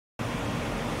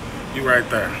You right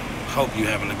there. Hope you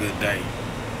having a good day.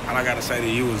 All I gotta say to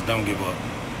you is don't give up.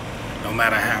 No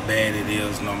matter how bad it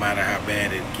is, no matter how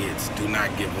bad it gets, do not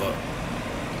give up.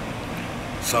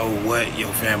 So what?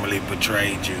 Your family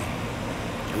betrayed you.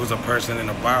 It was a person in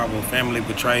the Bible. Family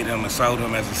betrayed him and sold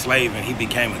him as a slave, and he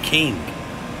became a king.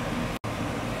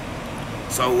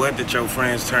 So what? Did your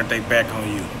friends turn their back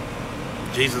on you?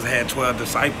 Jesus had 12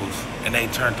 disciples, and they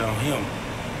turned on him,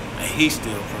 and he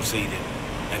still proceeded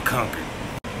and conquered.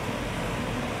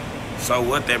 So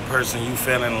what? That person you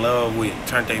fell in love with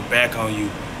turned their back on you,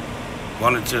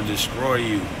 wanted to destroy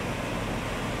you.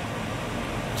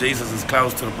 Jesus is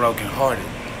close to the brokenhearted.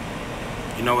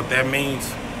 You know what that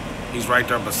means? He's right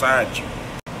there beside you.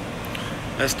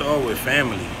 Let's start with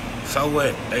family. So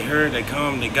what? They heard, they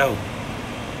come, they go.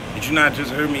 Did you not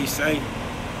just hear me say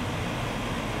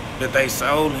that they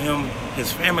sold him,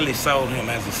 his family sold him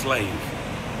as a slave,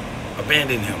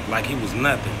 abandoned him like he was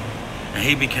nothing, and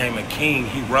he became a king.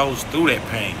 He rose through that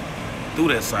pain, through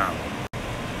that sorrow.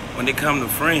 When they come to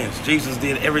friends, Jesus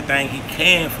did everything he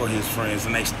can for his friends,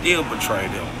 and they still betrayed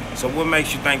him. So what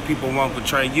makes you think people won't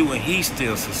betray you and he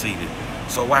still succeeded?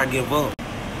 So why give up?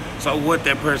 So what?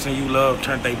 That person you love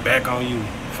turned their back on you,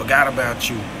 forgot about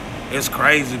you. It's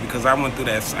crazy because I went through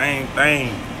that same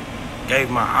thing. Gave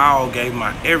my all, gave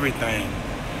my everything.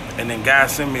 And then God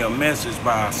sent me a message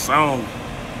by a song.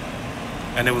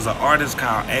 And it was an artist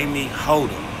called Amy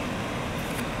Hold'em.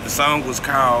 The song was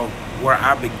called Where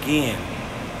I Begin.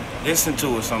 Listen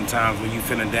to it sometimes when you're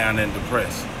feeling down and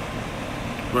depressed.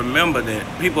 Remember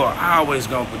that people are always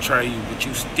going to betray you, but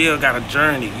you still got a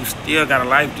journey. You still got a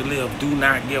life to live. Do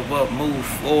not give up. Move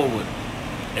forward.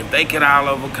 If they could all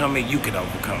overcome it, you could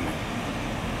overcome it.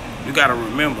 You got to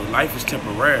remember, life is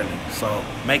temporarily, so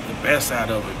make the best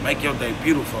out of it. Make your day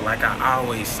beautiful, like I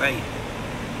always say.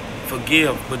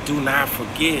 Forgive, but do not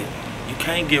forget. You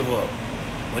can't give up.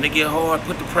 When it get hard,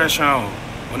 put the pressure on.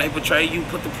 When they betray you,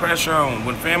 put the pressure on.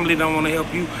 When family don't want to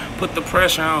help you, put the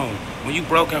pressure on. When you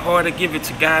broken hearted, give it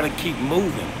to God and keep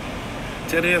moving.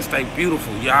 Till then, stay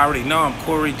beautiful. You already know I'm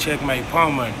Corey Checkmate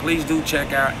Palmer, and please do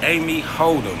check out Amy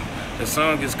Hold'em. The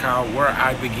song is called Where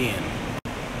I Begin.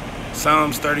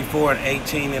 Psalms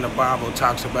 34:18 in the Bible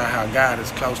talks about how God is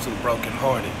close to the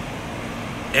brokenhearted.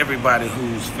 Everybody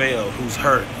who's failed, who's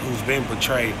hurt, who's been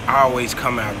betrayed, always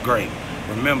come out great.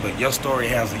 Remember, your story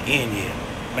hasn't ended yet.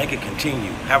 Make it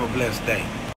continue. Have a blessed day.